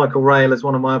 Cycle Rail is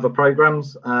one of my other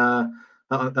programs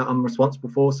that I'm responsible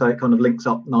for, so it kind of links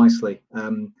up nicely.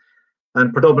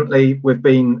 And predominantly we've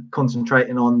been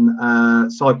concentrating on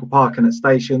cycle parking at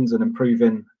stations and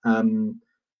improving you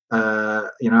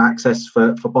know, access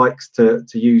for bikes to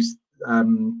use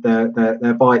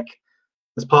their bike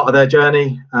as part of their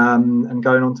journey and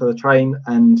going onto the train.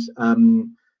 And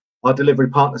our delivery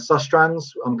partner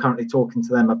Sustrans, I'm currently talking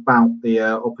to them about the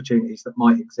opportunities that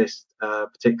might exist,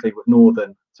 particularly with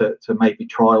Northern, to maybe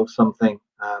trial something,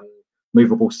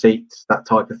 movable seats, that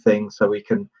type of thing, so we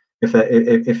can,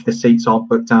 if the seats aren't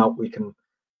booked out, we can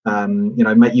you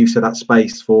know, make use of that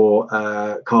space for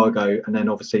cargo, and then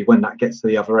obviously when that gets to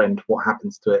the other end, what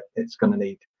happens to it? It's going to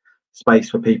need space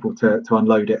for people to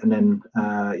unload it, and then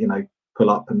you know, pull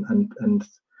up and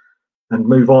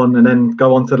move on, and then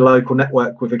go onto the local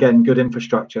network with, again, good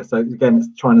infrastructure. So again, it's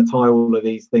trying to tie all of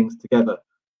these things together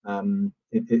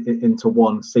into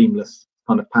one seamless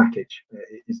kind of package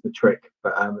is the trick.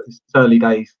 But it's early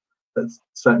days. That's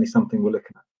certainly something we're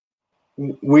looking at.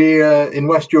 We in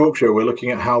West Yorkshire, we're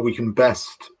looking at how we can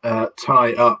best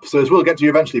tie up. So as we'll get to you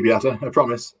eventually, Beate, I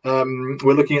promise.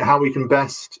 We're looking at how we can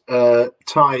best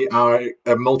tie our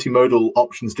multimodal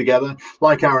options together.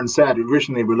 Like Aaron said,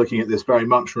 originally we're looking at this very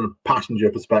much from a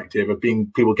passenger perspective of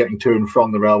being people getting to and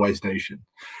from the railway station.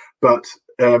 But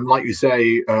like you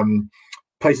say,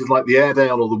 places like the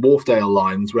Airedale or the Wharfdale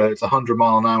lines, where it's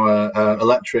 100-mile-an-hour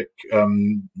electric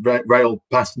rail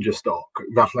passenger stock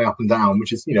rattling up and down,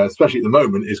 which is, you know, especially at the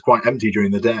moment, is quite empty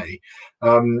during the day.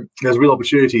 There's a real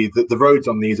opportunity that the roads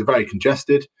on these are very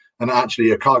congested, and actually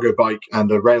a cargo bike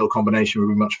and a rail combination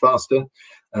would be much faster.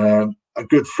 A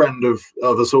good friend of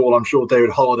us all, I'm sure, David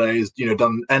Holliday, has, you know,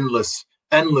 done endless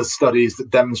studies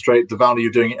that demonstrate the value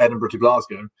of doing Edinburgh to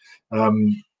Glasgow.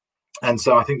 And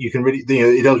so I think you can really, you know,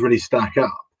 it does really stack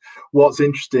up. What's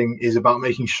interesting is about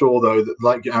making sure, though, that,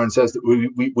 like Aaron says,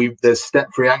 that there's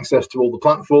step-free access to all the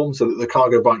platforms so that the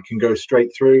cargo bike can go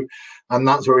straight through. And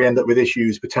that's where we end up with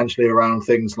issues potentially around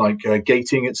things like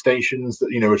gating at stations. That,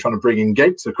 you know, we're trying to bring in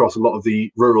gates across a lot of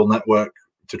the rural network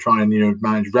to try and, you know,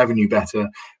 manage revenue better.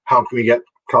 How can we get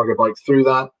cargo bikes through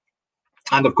that?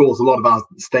 And of course, a lot of our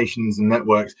stations and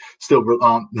networks still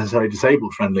aren't necessarily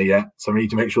disabled friendly yet. So we need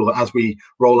to make sure that as we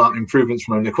roll out improvements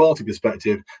from an equality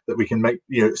perspective, that we can make,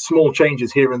 you know, small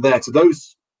changes here and there to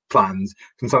those plans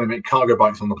can suddenly make cargo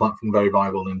bikes on the platform very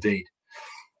viable indeed.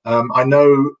 I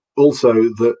know also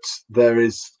that there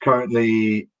is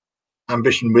currently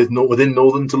ambition within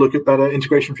Northern to look at better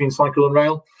integration between cycle and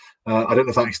rail. I don't know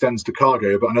if that extends to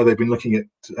cargo, but I know they've been looking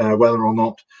at whether or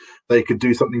not they could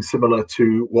do something similar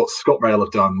to what ScotRail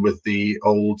have done with the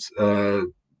old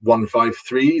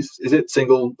 153s, is it?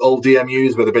 Single old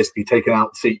DMUs, where they're basically taken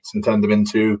out seats and turned them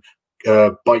into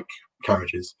bike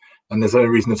carriages. And there's no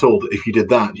reason at all that if you did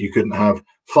that, you couldn't have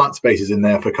flat spaces in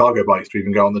there for cargo bikes to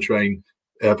even go on the train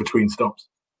between stops.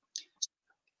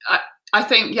 I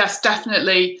think, yes,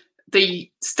 definitely.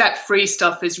 The step-free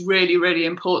stuff is really, really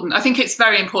important. I think it's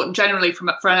very important generally for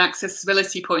an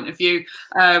accessibility point of view.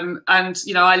 And,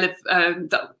 you know, I live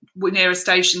near a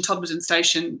station, Todmorden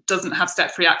Station, doesn't have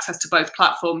step-free access to both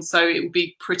platforms. So it would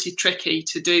be pretty tricky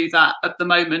to do that at the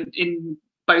moment in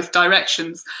both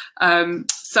directions.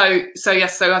 So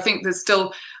I think there's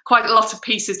still quite a lot of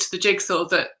pieces to the jigsaw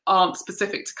that aren't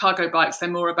specific to cargo bikes. They're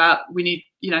more about, we need,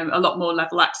 you know, a lot more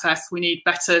level access. We need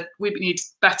better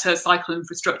cycle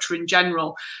infrastructure in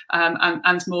general,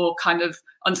 and more kind of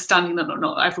understanding that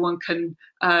not everyone can,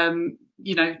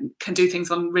 you know, can do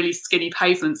things on really skinny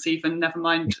pavements, even, never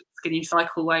mind skinny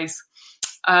cycleways.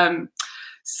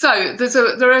 So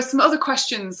there are some other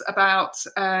questions about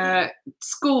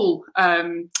school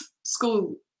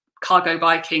cargo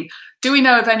biking. Do we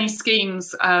know of any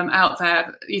schemes out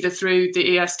there, either through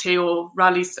the EST or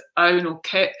Raleigh's own or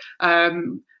KIT,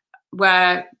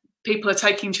 where people are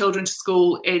taking children to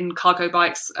school in cargo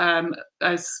bikes,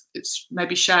 as it's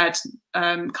maybe shared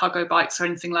cargo bikes or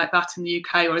anything like that in the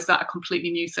UK, or is that a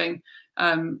completely new thing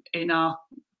in our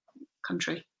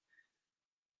country?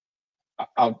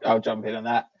 I'll jump in on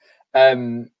that.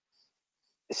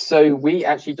 So we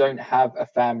actually don't have a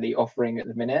family offering at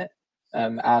the minute.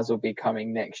 Ours will be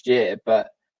coming next year,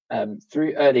 but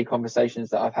through early conversations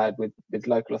that I've had with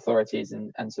local authorities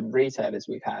and some retailers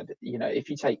we've had, you know, if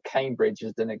you take Cambridge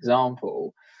as an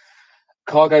example,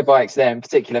 cargo bikes there, in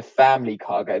particular family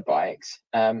cargo bikes,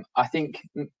 I think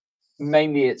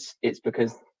mainly it's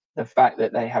because the fact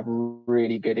that they have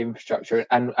really good infrastructure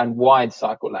and wide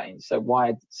cycle lanes, so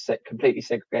completely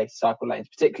segregated cycle lanes,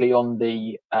 particularly on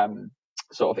the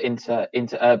sort of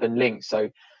inter-urban links. So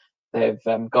they've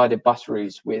guided bus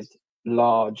routes with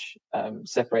large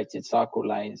separated cycle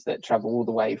lanes that travel all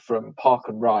the way from park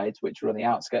and rides, which are on the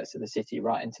outskirts of the city,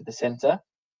 right into the centre.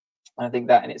 And I think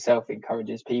that in itself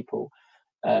encourages people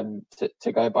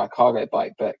to go by cargo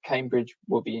bike. But Cambridge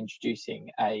will be introducing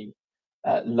a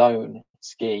loan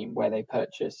scheme where they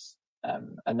purchase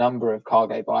a number of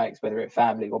cargo bikes, whether it's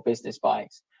family or business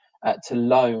bikes, to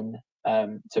loan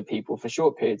to people for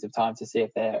short periods of time to see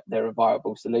if they're a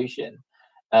viable solution.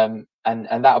 And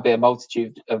that'll be a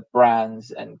multitude of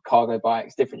brands and cargo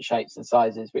bikes, different shapes and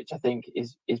sizes, which I think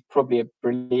is probably a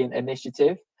brilliant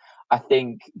initiative. I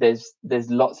think there's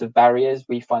lots of barriers.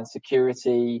 We find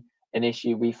security, an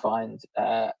issue. We find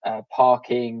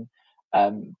parking,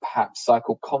 perhaps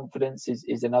cycle confidence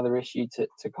is another issue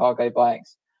to cargo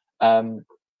bikes, and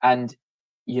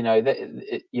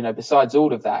besides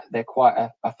all of that, they're quite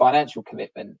a financial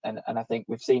commitment, and I think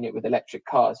we've seen it with electric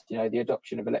cars. The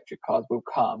adoption of electric cars will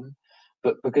come,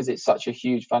 but because it's such a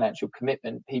huge financial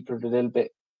commitment, people are a little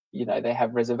bit, they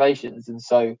have reservations. And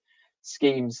so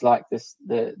schemes like this,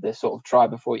 the sort of try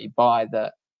before you buy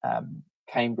that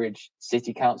Cambridge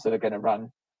City Council are going to run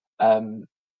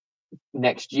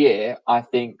next year, I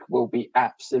think will be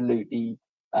absolutely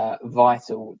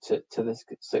vital to the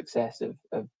success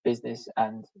of business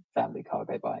and family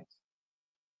cargo bikes.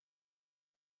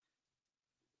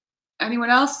 Anyone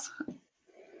else?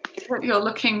 You're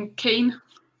looking keen.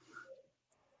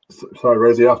 Sorry,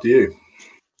 Rosie, after you.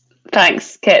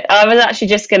 Thanks, Kit. I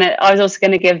was also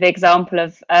gonna give the example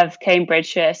of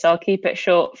Cambridgeshire, so I'll keep it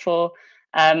short for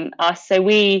us. So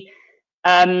we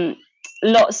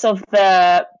lots of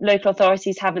the local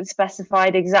authorities haven't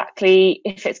specified exactly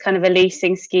if it's kind of a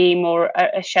leasing scheme or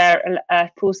a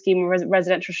pool scheme or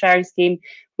residential sharing scheme.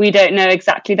 We don't know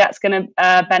exactly that's going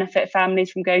to benefit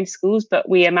families from going to schools, but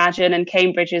we imagine, and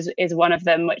Cambridge is one of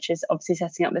them, which is obviously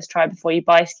setting up this try before you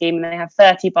buy scheme, and they have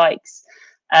 30 bikes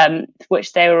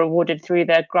which they were awarded through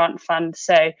the grant fund.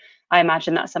 So I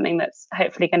imagine that's something that's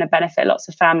hopefully going to benefit lots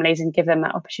of families and give them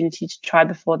that opportunity to try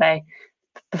before they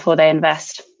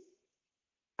invest.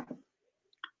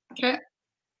 Okay.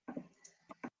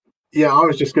 Yeah, I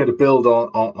was just going to build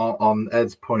on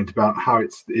Ed's point about how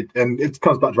and it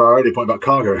comes back to our earlier point about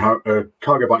cargo, how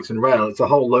cargo bikes and rail. It's a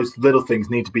whole loads of little things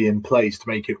need to be in place to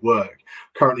make it work.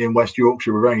 Currently in West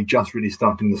Yorkshire, we're only just really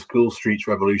starting the school streets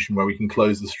revolution, where we can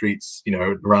close the streets,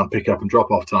 around pick up and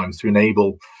drop off times to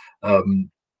enable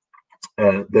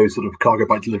those sort of cargo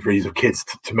bike deliveries of kids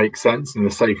to make sense in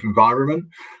a safe environment.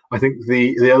 I think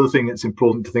the other thing that's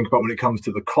important to think about when it comes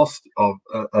to the cost of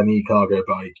an e-cargo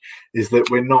bike is that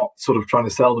we're not sort of trying to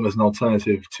sell them as an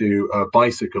alternative to a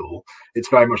bicycle. It's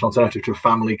very much an alternative to a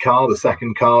family car, the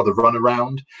second car, the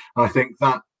runaround. And I think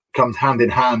that comes hand in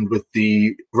hand with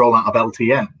the rollout of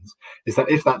LTNs, is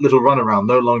that if that little runaround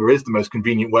no longer is the most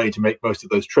convenient way to make most of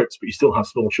those trips, but you still have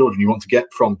small children you want to get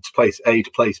from place A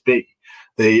to place B,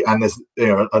 and there's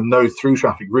a no through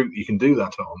traffic route you can do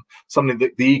that on, something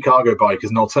that the e-cargo bike as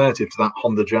an alternative to that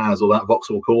Honda Jazz or that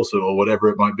Vauxhall Corsa or whatever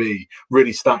it might be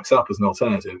really stacks up as an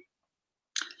alternative.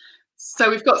 So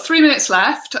we've got 3 minutes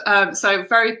left. So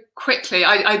very quickly,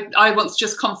 I want to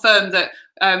just confirm that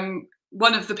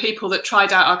one of the people that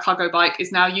tried out our cargo bike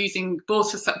is now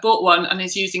bought one and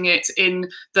is using it in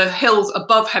the hills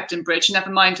above Hebden Bridge, never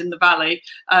mind in the valley,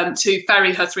 to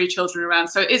ferry her 3 children around.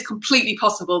 So it is completely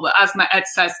possible, but as Ed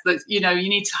says, that you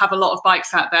need to have a lot of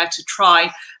bikes out there to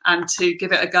try and to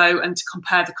give it a go and to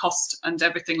compare the cost and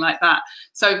everything like that.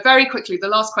 So very quickly, the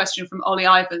last question from Ollie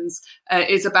Ivans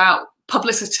is about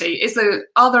publicity.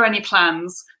 Are there any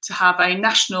plans to have a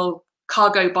national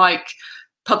cargo bike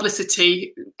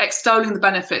publicity extolling the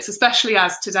benefits, especially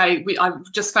as today I've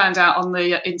just found out on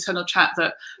the internal chat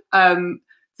that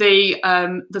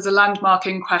there's a landmark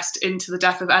inquest into the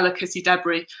death of Ella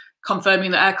Kissy-Debris,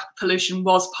 confirming that air pollution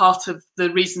was part of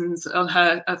the reasons on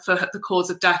her for the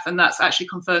cause of death, and that's actually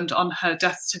confirmed on her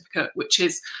death certificate, which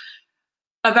is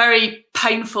a very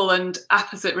painful and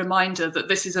apposite reminder that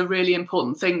this is a really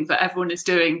important thing that everyone is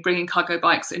doing, bringing cargo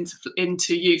bikes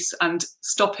into use and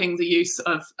stopping the use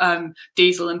of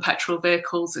diesel and petrol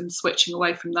vehicles and switching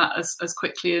away from that as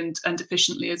quickly and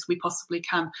efficiently as we possibly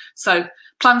can. So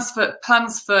plans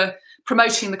for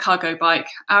promoting the cargo bike.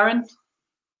 Aaron?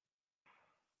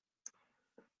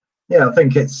 Yeah, I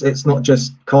think it's not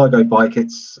just cargo bike,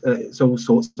 it's all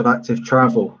sorts of active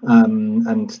travel,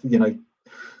 and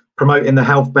promoting the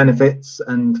health benefits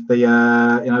and the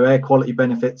air quality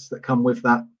benefits that come with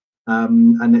that,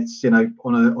 and it's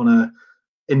on a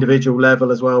individual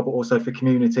level as well, but also for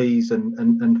communities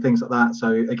and things like that.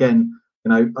 So again,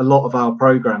 a lot of our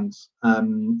programs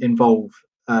involve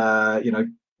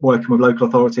working with local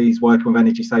authorities, working with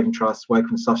energy saving trusts,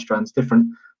 working with Sustrans, different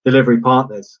delivery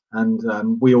partners, and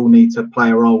we all need to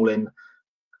play a role in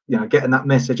getting that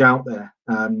message out there.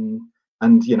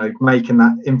 And making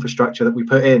that infrastructure that we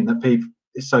put in that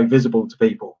is so visible to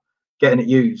people, getting it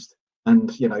used,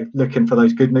 and looking for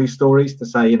those good news stories to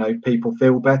say people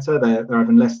feel better, they're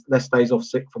having less days off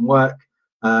sick from work,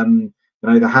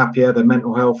 they're happier, their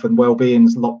mental health and well-being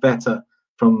is a lot better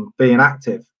from being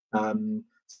active.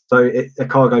 So a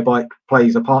cargo bike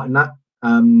plays a part in that,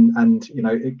 and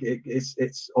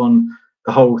it's on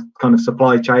the whole kind of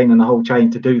supply chain and the whole chain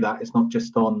to do that. It's not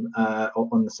just on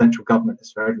the central government,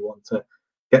 it's for everyone to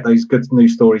get those good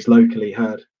news stories locally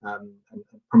heard and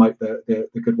promote the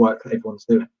good work that everyone's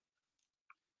doing.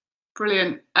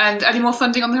 Brilliant. And any more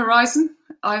funding on the horizon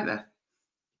either?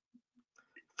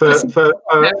 For us,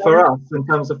 in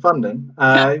terms of funding,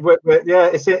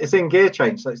 it's in gear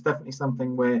change, so it's definitely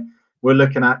something we're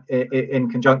looking at in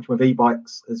conjunction with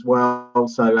e-bikes as well.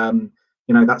 So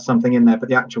you know, that's something in there, but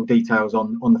the actual details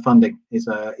on the funding is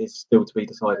still to be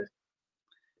decided.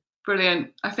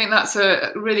 Brilliant. I think that's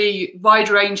a really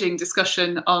wide-ranging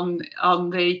discussion on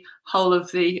the whole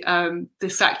of the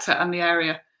sector and the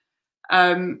area.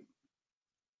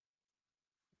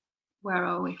 Where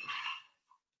are we?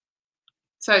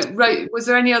 So, was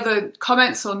there any other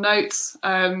comments or notes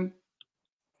that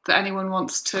anyone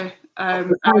wants to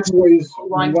add? Always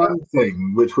one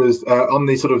thing, which was on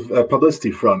the sort of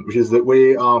publicity front, which is that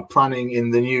we are planning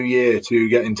in the new year to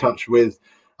get in touch with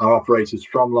our operators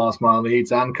from Last Mile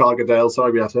Leeds and Cargodale,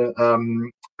 sorry, Beate,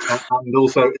 and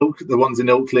also the ones in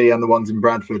Ilkley and the ones in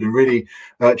Bradford, and really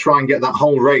try and get that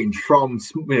whole range from,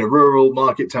 you know, rural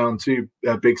market town to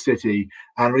big city,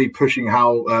 and really pushing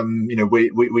how you know,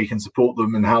 we can support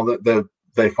them, and how that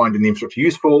they're finding the infrastructure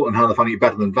useful, and how they're finding it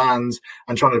better than vans,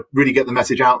 and trying to really get the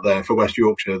message out there for West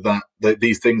Yorkshire that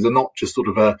these things are not just sort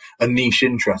of a niche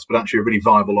interest, but actually a really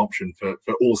viable option for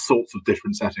all sorts of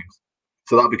different settings.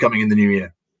 So that'll be coming in the new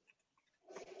year.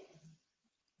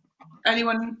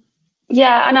 Anyone?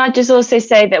 Yeah, and I'd just also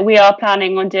say that we are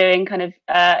planning on doing kind of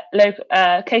local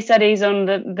case studies on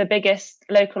the biggest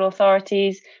local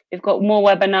authorities. We've got more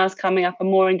webinars coming up and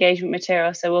more engagement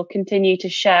material, so we'll continue to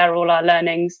share all our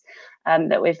learnings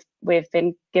that we've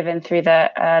been given through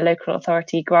the local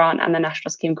authority grant and the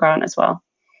national scheme grant as well.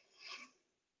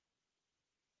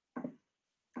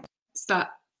 Is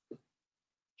that?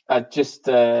 Just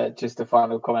a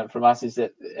final comment from us is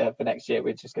that for next year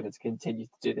we're just going to continue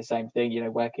to do the same thing, you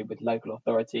know, working with local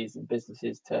authorities and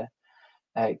businesses to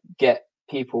get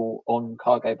people on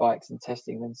cargo bikes and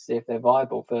testing them to see if they're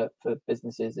viable for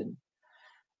businesses and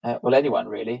well, anyone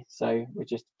really. So we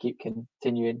just keep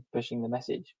continuing pushing the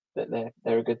message that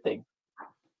they're a good thing.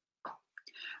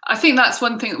 I think that's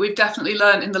one thing that we've definitely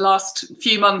learned in the last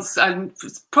few months, and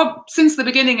since the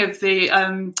beginning of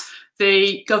the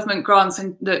government grants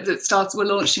that were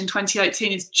launched in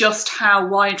 2018, is just how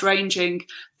wide-ranging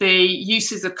the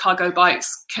uses of cargo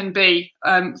bikes can be,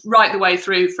 right the way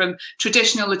through from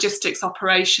traditional logistics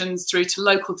operations through to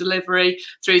local delivery,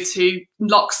 through to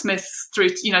locksmiths, through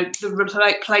to, you know, the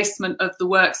replacement of the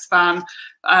works van,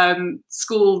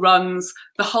 school runs,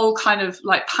 the whole kind of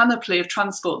like panoply of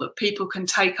transport that people can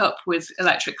take up with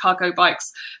electric cargo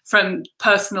bikes, from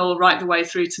personal right the way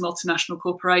through to multinational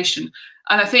corporation.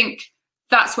 And I think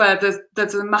that's where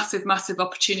there's a massive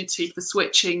opportunity for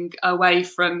switching away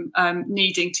from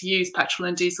needing to use petrol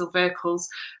and diesel vehicles,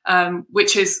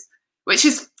 which is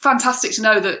fantastic to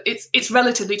know that it's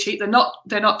relatively cheap. They're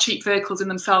not cheap vehicles in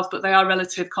themselves, but they are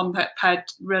relatively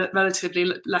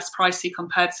less pricey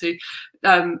compared to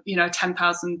you know,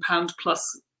 £10,000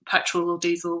 plus petrol or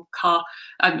diesel car,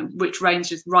 and which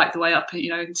ranges right the way up, you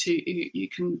know, into you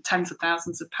can tens of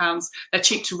thousands of pounds. They're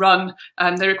cheap to run,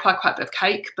 they require quite a bit of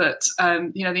cake, but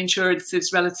you know, the insurance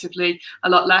is relatively a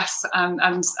lot less, and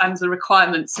the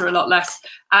requirements are a lot less.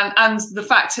 And the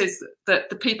fact is that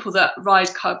the people that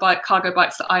ride cargo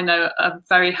bikes that I know are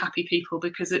very happy people,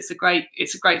 because it's a great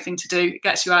thing to do. It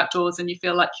gets you outdoors and you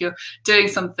feel like you're doing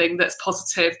something that's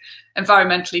positive,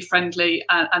 environmentally friendly,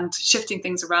 and shifting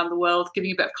things around the world, giving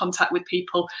you a bit of contact with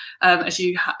people as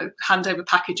you hand over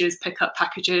packages, pick up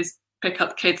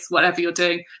kids, whatever you're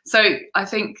doing. So I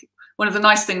think one of the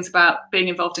nice things about being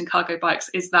involved in cargo bikes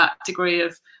is that degree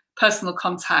of personal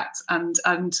contact and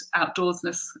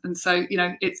outdoorsness. And so, you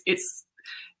know, it's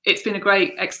been a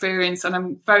great experience, and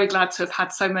I'm very glad to have had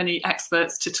so many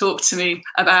experts to talk to me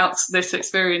about this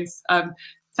experience.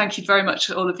 Thank you very much,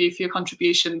 all of you, for your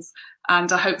contributions,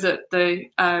 and I hope that the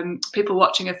people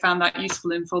watching have found that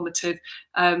useful and informative.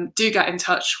 Do get in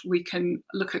touch. We can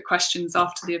look at questions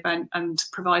after the event and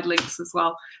provide links as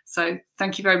well. So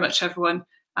thank you very much, everyone,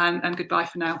 and goodbye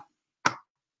for now.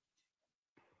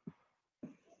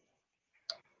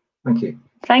 Thank you.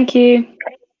 Thank you.